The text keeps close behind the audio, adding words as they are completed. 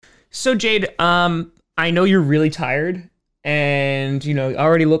So Jade, I know you're really tired and, you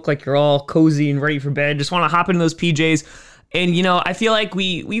already look like you're all cozy and ready for bed. Just want to hop into those PJs. And, I feel like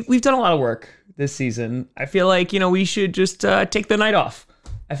we've done a lot of work this season. I feel like, we should just take the night off.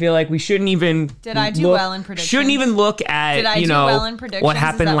 I feel like we shouldn't even Did I do well in predictions? Shouldn't even look at, Did I do well in predictions? what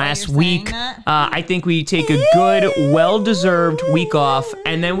happened last week. That? I think we take a good, well-deserved week off,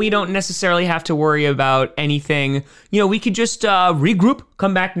 and then we don't necessarily have to worry about anything. We could just regroup,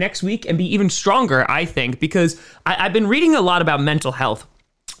 come back next week, and be even stronger, I think, because I've been reading a lot about mental health,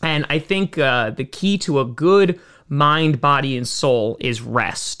 and I think the key to a good mind, body, and soul is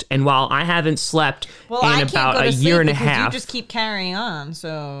rest. And while I haven't slept in about a year and a half, you just keep carrying on.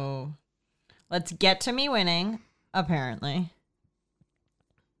 So let's get to me winning. Apparently,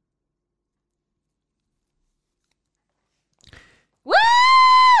 woo!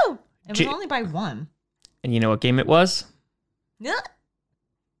 It was only by one. And you know what game it was? Yeah.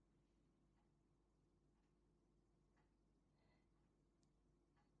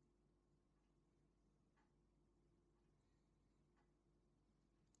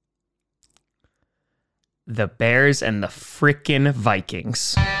 The Bears and the frickin'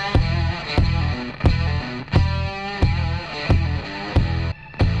 Vikings.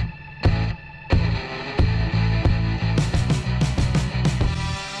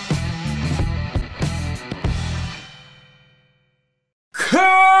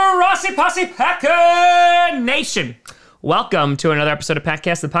 Crossy Posse Packer Nation. Welcome to another episode of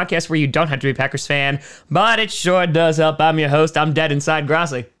Packcast, the podcast where you don't have to be a Packers fan, but it sure does help. I'm your host. I'm dead inside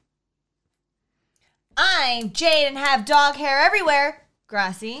Grassi. I'm Jade and have dog hair everywhere.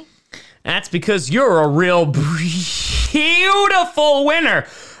 Grassy. That's because you're a real beautiful winner.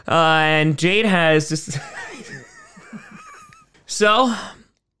 And Jade has just... So,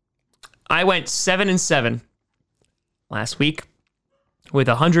 I went 7-7 last week with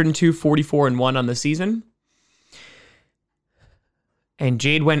 102, 44, and 1 on the season. And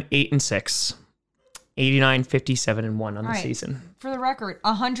Jade went 8-6. 89, 57, and 1 on the season. For the record,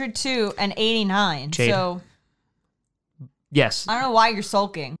 102 and 89. Jade. So, yes. I don't know why you're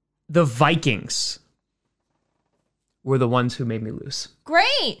sulking. The Vikings were the ones who made me lose.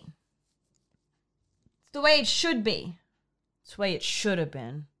 Great. It's the way it should be. It's the way it should have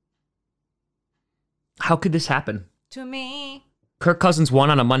been. How could this happen? To me. Kirk Cousins won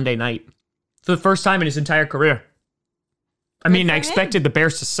on a Monday night for the first time in his entire career. I mean, I expected the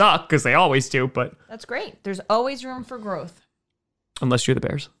Bears to suck because they always do, but... That's great. There's always room for growth. Unless you're the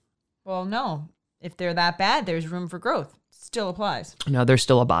Bears. Well, no. If they're that bad, there's room for growth. Still applies. No, there's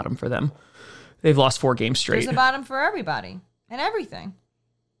still a bottom for them. They've lost 4 games straight. There's a bottom for everybody and everything.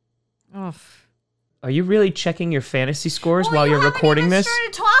 Oof. Are you really checking your fantasy scores while you're recording this? I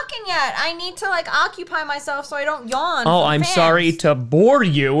haven't started talking yet. I need to occupy myself so I don't yawn. Oh, I'm sorry to bore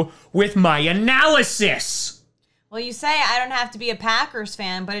you with my analysis. Well, you say I don't have to be a Packers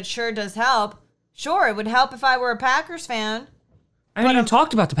fan, but it sure does help. Sure, it would help if I were a Packers fan. I haven't even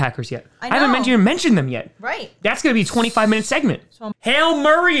talked about the Packers yet. I know. I haven't even mentioned them yet. Right. That's going to be a 25-minute segment. Hail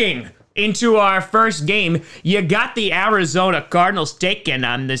Murraying into our first game. You got the Arizona Cardinals taking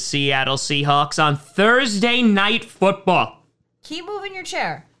on the Seattle Seahawks on Thursday Night Football. Keep moving your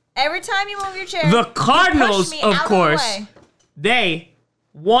chair. Every time you move your chair, the Cardinals, of course, the they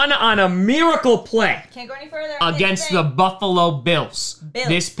won on a miracle play. Can't go any further. Against the Buffalo Bills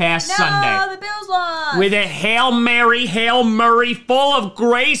this past Sunday. No, the Bills lost. With a Hail Murray full of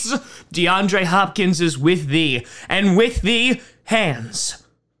grace, DeAndre Hopkins is with thee, and with thee, hands.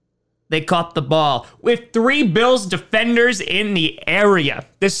 They caught the ball with 3 Bills defenders in the area.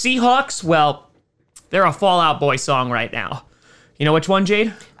 The Seahawks, well, they're a Fall Out Boy song right now. You know which one,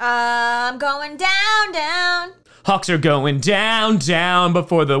 Jade? I'm going down, down. Hawks are going down, down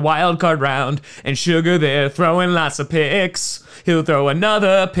before the wild card round. And Sugar, they're throwing lots of picks. He'll throw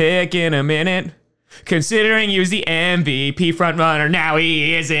another pick in a minute. Considering he was the MVP frontrunner, now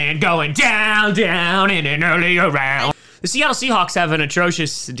he isn't going down, down in an earlier round. The Seattle Seahawks have an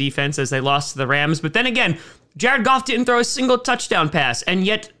atrocious defense as they lost to the Rams. But then again, Jared Goff didn't throw a single touchdown pass. And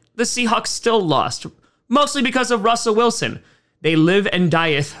yet the Seahawks still lost. Mostly because of Russell Wilson. They live and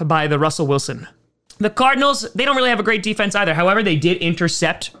dieth by the Russell Wilson. The Cardinals, they don't really have a great defense either. However, they did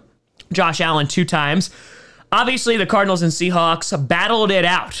intercept Josh Allen 2 times. Obviously, the Cardinals and Seahawks battled it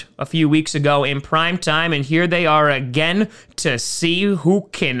out a few weeks ago in prime time, and here they are again to see who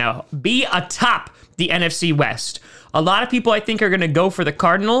can be atop the NFC West. A lot of people, I think, are going to go for the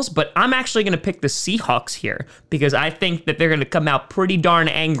Cardinals, but I'm actually going to pick the Seahawks here because I think that they're going to come out pretty darn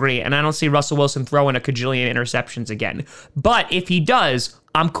angry, and I don't see Russell Wilson throwing a cajillion interceptions again. But if he does,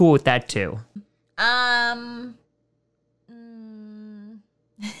 I'm cool with that too.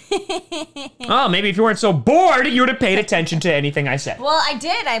 Oh, maybe if you weren't so bored, you would have paid attention to anything I said. Well, I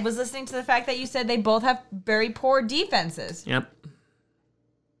did. I was listening to the fact that you said they both have very poor defenses. Yep.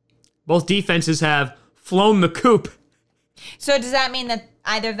 Both defenses have flown the coop. So does that mean that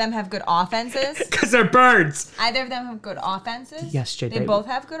either of them have good offenses? Because they're birds. Either of them have good offenses? Yes, Jade. They both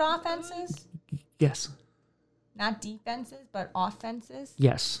have good offenses? Yes. Not defenses, but offenses?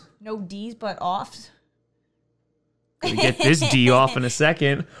 Yes. No D's, but offs? Gonna get this D off in a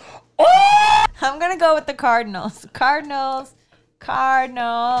second. I'm going to go with the Cardinals. Cardinals.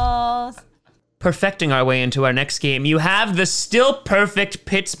 Perfecting our way into our next game, you have the still perfect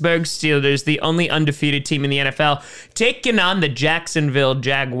Pittsburgh Steelers, the only undefeated team in the NFL, taking on the Jacksonville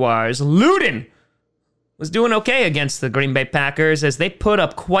Jaguars. Luton was doing okay against the Green Bay Packers as they put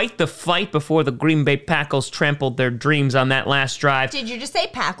up quite the fight before the Green Bay Packers trampled their dreams on that last drive. Did you just say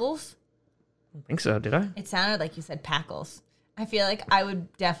Packles? I don't think so, did I? It sounded like you said Packles. I feel like I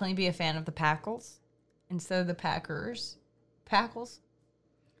would definitely be a fan of the Packles instead of the Packers. Packles?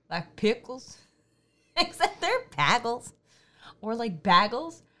 Like pickles? Except they're Packles. Or like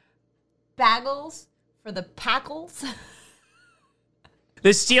bagels. Bagels for the Packles. The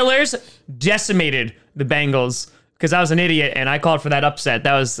Steelers decimated the Bengals because I was an idiot and I called for that upset.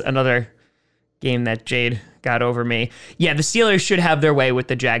 That was another game that Jade got over me. Yeah, the Steelers should have their way with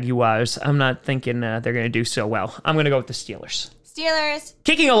the Jaguars. I'm not thinking they're going to do so well. I'm going to go with the Steelers. Steelers.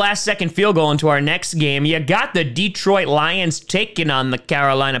 Kicking a last-second field goal into our next game, you got the Detroit Lions taking on the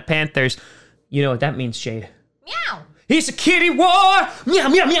Carolina Panthers. You know what that means, Jade? Meow. It's a kitty war! Meow,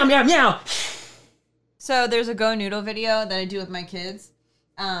 meow, meow, meow, meow. So there's a Go Noodle video that I do with my kids.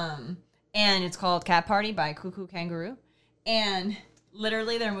 And it's called Cat Party by Cuckoo Kangaroo. And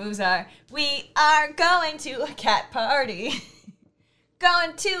literally their moves are, we are going to a cat party.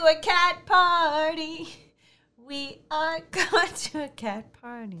 Going to a cat party. We are going to a cat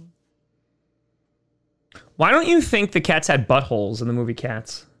party. Why don't you think the cats had buttholes in the movie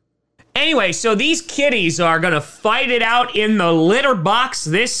Cats? Anyway, so these kitties are going to fight it out in the litter box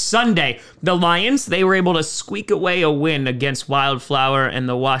this Sunday. The Lions, they were able to squeak away a win against Wildflower and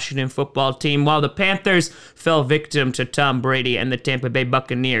the Washington football team, while the Panthers fell victim to Tom Brady and the Tampa Bay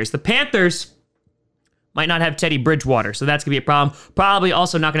Buccaneers. The Panthers might not have Teddy Bridgewater, so that's going to be a problem. Probably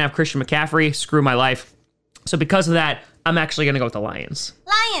also not going to have Christian McCaffrey. Screw my life. So because of that, I'm actually going to go with the Lions.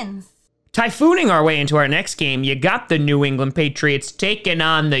 Lions. Typhooning our way into our next game, you got the New England Patriots taking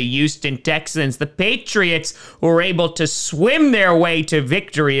on the Houston Texans. The Patriots were able to swim their way to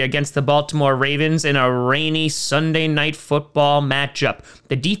victory against the Baltimore Ravens in a rainy Sunday night football matchup.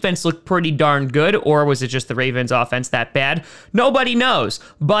 The defense looked pretty darn good, or was it just the Ravens offense that bad? Nobody knows,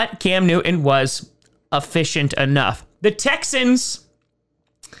 but Cam Newton was efficient enough. The Texans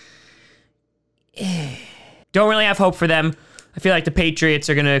don't really have hope for them. I feel like the Patriots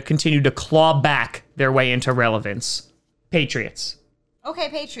are going to continue to claw back their way into relevance. Patriots. Okay,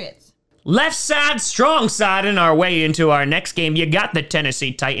 Patriots. Left side, strong side in our way into our next game. You got the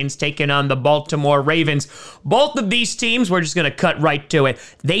Tennessee Titans taking on the Baltimore Ravens. Both of these teams, we're just going to cut right to it.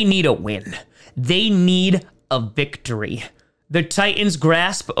 They need a win. They need a victory. The Titans'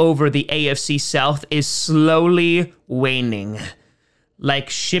 grasp over the AFC South is slowly waning. Like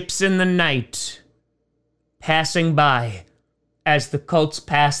ships in the night, passing by as the Colts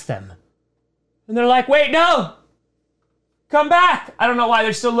pass them. And they're like, wait, no! Come back! I don't know why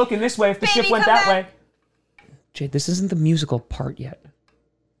they're still looking this way if the ship went that way. Jade, this isn't the musical part yet.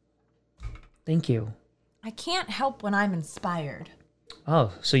 Thank you. I can't help when I'm inspired.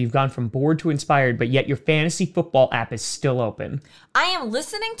 Oh, so you've gone from bored to inspired, but yet your fantasy football app is still open. I am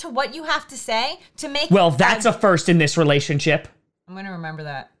listening to what you have to say to make... Well, that's a first in this relationship. I'm going to remember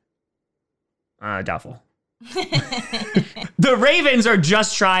that. Doubtful. The Ravens are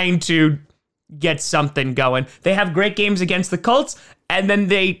just trying to get something going. They have great games against the Colts, and then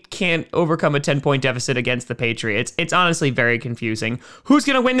they can't overcome a 10-point deficit against the Patriots. It's honestly very confusing. Who's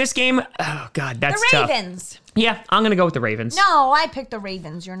going to win this game? Oh, God, that's tough. The Ravens. Yeah, I'm going to go with the Ravens. No, I picked the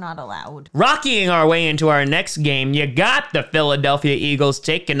Ravens. You're not allowed. Rocking our way into our next game, you got the Philadelphia Eagles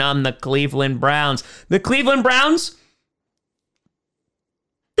taking on the Cleveland Browns. The Cleveland Browns,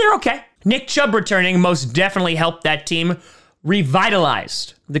 they're okay. Nick Chubb returning most definitely helped that team,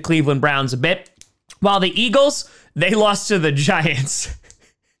 revitalized the Cleveland Browns a bit. While the Eagles, they lost to the Giants.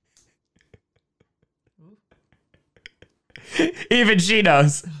 Even she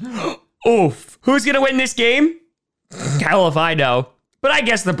knows. Oof. Who's going to win this game? Hell if I know. But I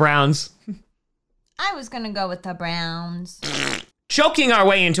guess the Browns. I was going to go with the Browns. Choking our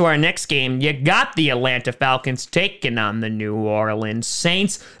way into our next game, you got the Atlanta Falcons taking on the New Orleans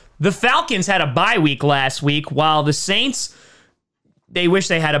Saints. The Falcons had a bye week last week, while the Saints, they wish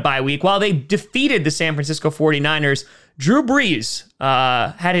they had a bye week. While they defeated the San Francisco 49ers, Drew Brees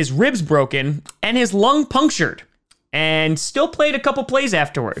had his ribs broken and his lung punctured and still played a couple plays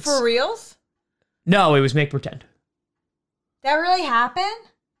afterwards. For reals? No, it was make pretend. That really happened?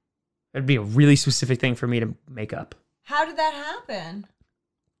 That'd be a really specific thing for me to make up. How did that happen?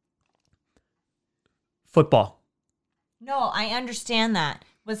 Football. No, I understand that.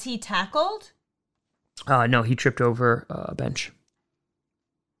 Was he tackled? No, he tripped over a bench.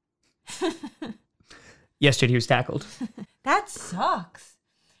 Yes, Jade, he was tackled. That sucks.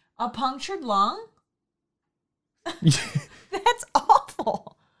 A punctured lung? That's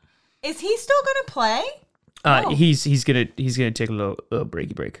awful. Is he still gonna play? He's gonna take a little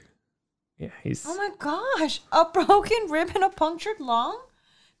breaky break. Yeah, he's. Oh my gosh, a broken rib and a punctured lung?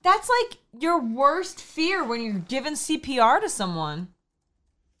 That's like your worst fear when you're giving CPR to someone.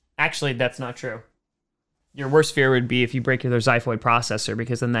 Actually, that's not true. Your worst fear would be if you break their xiphoid processor,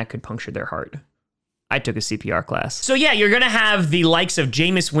 because then that could puncture their heart. I took a CPR class. So yeah, you're going to have the likes of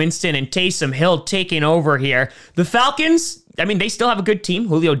Jameis Winston and Taysom Hill taking over here. The Falcons, I mean, they still have a good team.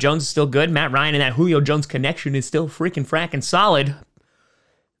 Julio Jones is still good. Matt Ryan and that Julio Jones connection is still freaking fracking solid.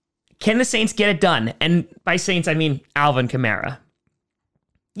 Can the Saints get it done? And by Saints, I mean Alvin Kamara.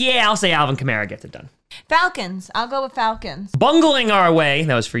 Yeah, I'll say Alvin Kamara gets it done. Falcons. I'll go with Falcons. Bungling our way,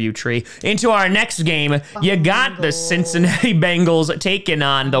 that was for you, Tree, into our next game. You got the Cincinnati Bengals taking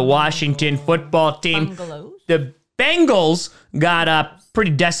on the Washington football team. Bungalows? The Bengals got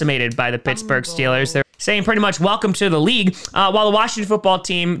pretty decimated by the Pittsburgh Steelers. They're saying pretty much welcome to the league. While the Washington football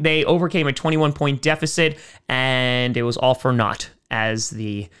team, they overcame a 21-point deficit, and it was all for naught as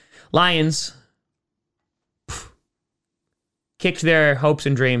the Lions kicked their hopes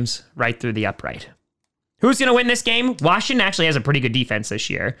and dreams right through the upright. Who's going to win this game? Washington actually has a pretty good defense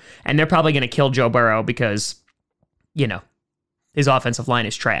this year, and they're probably going to kill Joe Burrow because, you know, his offensive line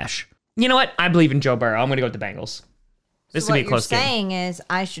is trash. You know what? I believe in Joe Burrow. I'm going to go with the Bengals. This will be a close game. What you're saying is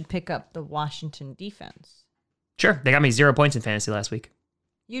I should pick up the Washington defense. Sure. They got me 0 points in fantasy last week.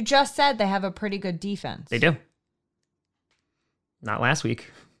 You just said they have a pretty good defense. They do. Not last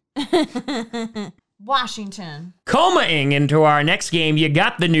week. Washington. Comaing into our next game, you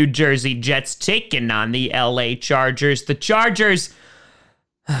got the New Jersey Jets taking on the LA Chargers. The Chargers,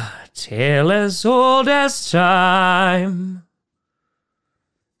 tale as old as time,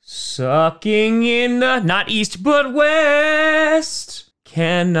 sucking in the, not east but west,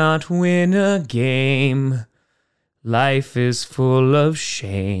 cannot win a game. Life is full of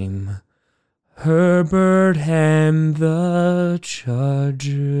shame. Herbert and the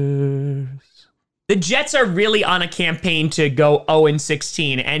Chargers. The Jets are really on a campaign to go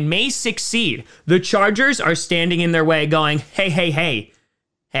 0-16 and may succeed. The Chargers are standing in their way going, hey,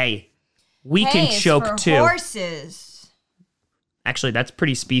 we can choke for too. Horses. Actually, that's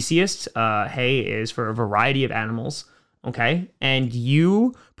pretty speciest. Hay is for a variety of animals, okay? And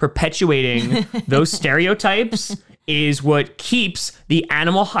you perpetuating those stereotypes is what keeps the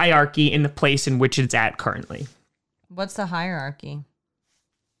animal hierarchy in the place in which it's at currently. What's the hierarchy?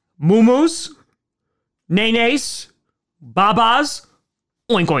 Moo-moos, Nenes, Babas,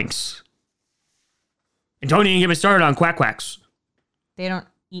 Oink Oinks. And don't even get me started on Quack Quacks. They don't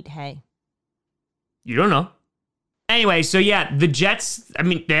eat hay. You don't know. Anyway, so yeah, the Jets, I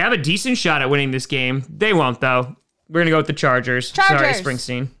mean, they have a decent shot at winning this game. They won't, though. We're going to go with the Chargers. Sorry,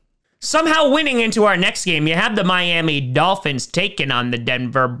 Springsteen. Somehow winning into our next game, you have the Miami Dolphins taking on the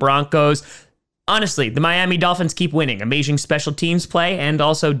Denver Broncos. Honestly, the Miami Dolphins keep winning. Amazing special teams play and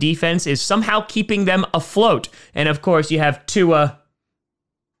also defense is somehow keeping them afloat. And of course, you have Tua.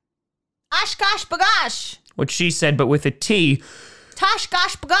 Oshkosh bagosh. What she said, but with a T.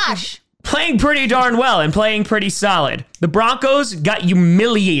 Toshkosh bagosh. Playing pretty darn well and playing pretty solid. The Broncos got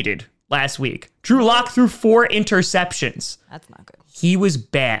humiliated last week. Drew Lock threw 4 interceptions. That's not good. He was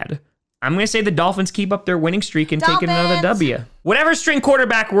bad. I'm going to say the Dolphins keep up their winning streak and take another W. Whatever string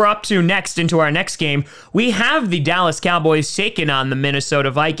quarterback we're up to next into our next game, we have the Dallas Cowboys taking on the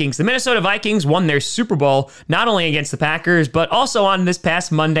Minnesota Vikings. The Minnesota Vikings won their Super Bowl not only against the Packers, but also on this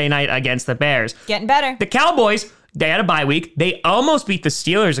past Monday night against the Bears. Getting better. The Cowboys, they had a bye week. They almost beat the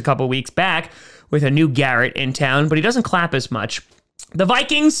Steelers a couple weeks back with a new Garrett in town, but he doesn't clap as much. The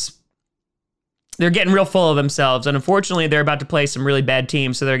Vikings, they're getting real full of themselves, and unfortunately, they're about to play some really bad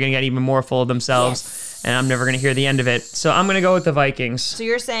teams, so they're going to get even more full of themselves, and I'm never going to hear the end of it. So I'm going to go with the Vikings. So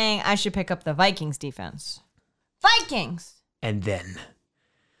you're saying I should pick up the Vikings defense. Vikings! And then,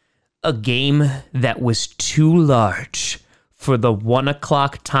 a game that was too large for the 1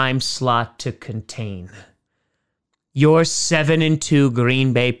 o'clock time slot to contain. Your 7-2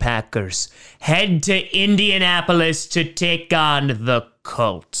 Green Bay Packers head to Indianapolis to take on the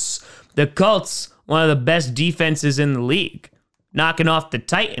Colts. The Colts, one of the best defenses in the league, knocking off the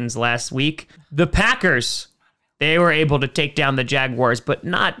Titans last week. The Packers, they were able to take down the Jaguars, but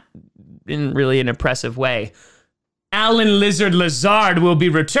not in really an impressive way. Alan Lizard Lazard will be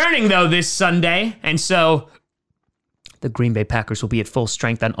returning, though, this Sunday, and so the Green Bay Packers will be at full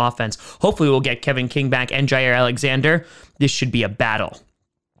strength on offense. Hopefully we'll get Kevin King back and Jair Alexander. This should be a battle.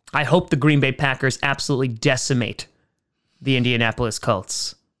 I hope the Green Bay Packers absolutely decimate the Indianapolis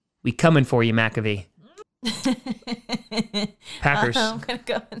Colts. We coming for you, McAfee. Packers. I'm going to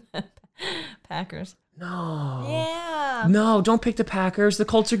go with the Packers. No. Yeah. No, don't pick the Packers. The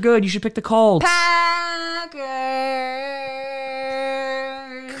Colts are good. You should pick the Colts. Packers.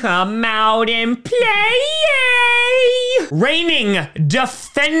 Come out and play! Reigning,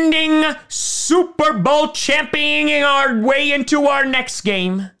 defending, Super Bowl championing our way into our next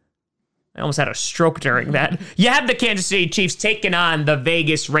game. I almost had a stroke during that. You have the Kansas City Chiefs taking on the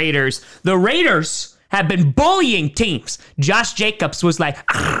Vegas Raiders. The Raiders have been bullying teams. Josh Jacobs was like,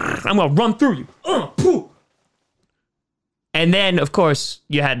 I'm going to run through you. And then, of course,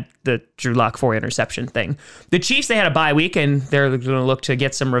 you had the Drew Lock 4 interception thing. The Chiefs, they had a bye week, and they're going to look to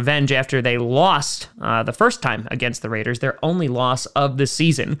get some revenge after they lost the first time against the Raiders, their only loss of the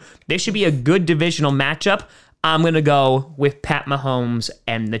season. This should be a good divisional matchup. I'm going to go with Pat Mahomes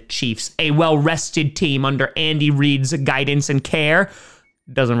and the Chiefs, a well-rested team under Andy Reid's guidance and care.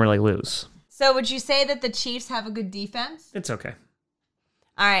 Doesn't really lose. So would you say that the Chiefs have a good defense? It's okay.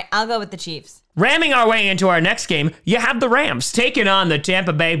 All right, I'll go with the Chiefs. Ramming our way into our next game, you have the Rams taking on the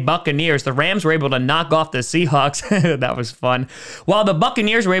Tampa Bay Buccaneers. The Rams were able to knock off the Seahawks. That was fun. While the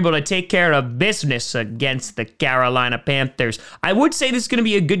Buccaneers were able to take care of business against the Carolina Panthers. I would say this is going to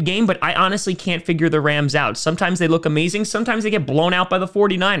be a good game, but I honestly can't figure the Rams out. Sometimes they look amazing. Sometimes they get blown out by the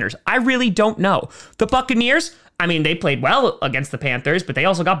 49ers. I really don't know. The Buccaneers, I mean, they played well against the Panthers, but they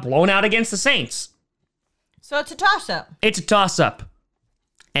also got blown out against the Saints. So it's a toss-up. It's a toss-up.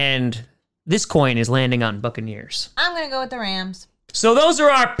 And this coin is landing on Buccaneers. I'm going to go with the Rams. So those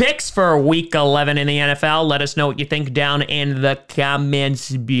are our picks for Week 11 in the NFL. Let us know what you think down in the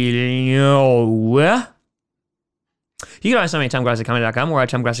comments below. You can always find me at TomGrassiComedy.com or at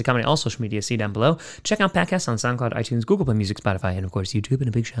TomGrassiComedy, all social media, see down below. Check out podcasts on SoundCloud, iTunes, Google Play Music, Spotify, and of course YouTube. And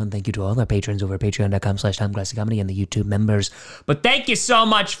a big shout out and thank you to all our patrons over at patreon.com/TomGrassiComedy and the YouTube members. But thank you so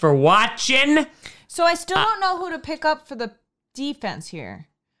much for watching. So I still don't know who to pick up for the defense here.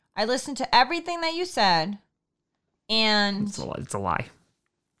 I listened to everything that you said, and It's a lie.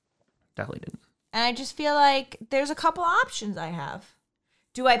 Definitely didn't. And I just feel like there's a couple options I have.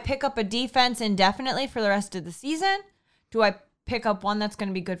 Do I pick up a defense indefinitely for the rest of the season? Do I pick up one that's going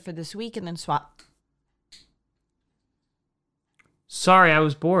to be good for this week and then swap? Sorry, I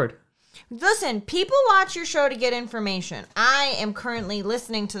was bored. Listen, people watch your show to get information. I am currently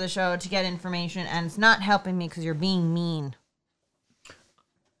listening to the show to get information, and it's not helping me because you're being mean.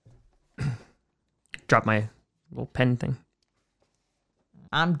 Drop my little pen thing.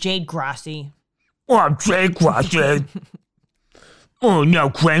 I'm Jade Grassi. I'm Jade Grassi. Oh, no,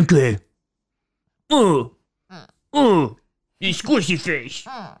 cranky. Oh, you squishy face.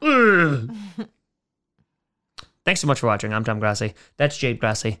 Thanks so much for watching. I'm Tom Grassi. That's Jade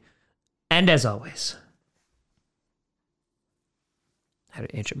Grassi. And as always, I had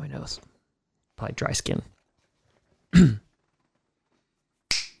an itch in my nose. Probably dry skin.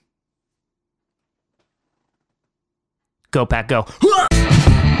 Go, Pack, go.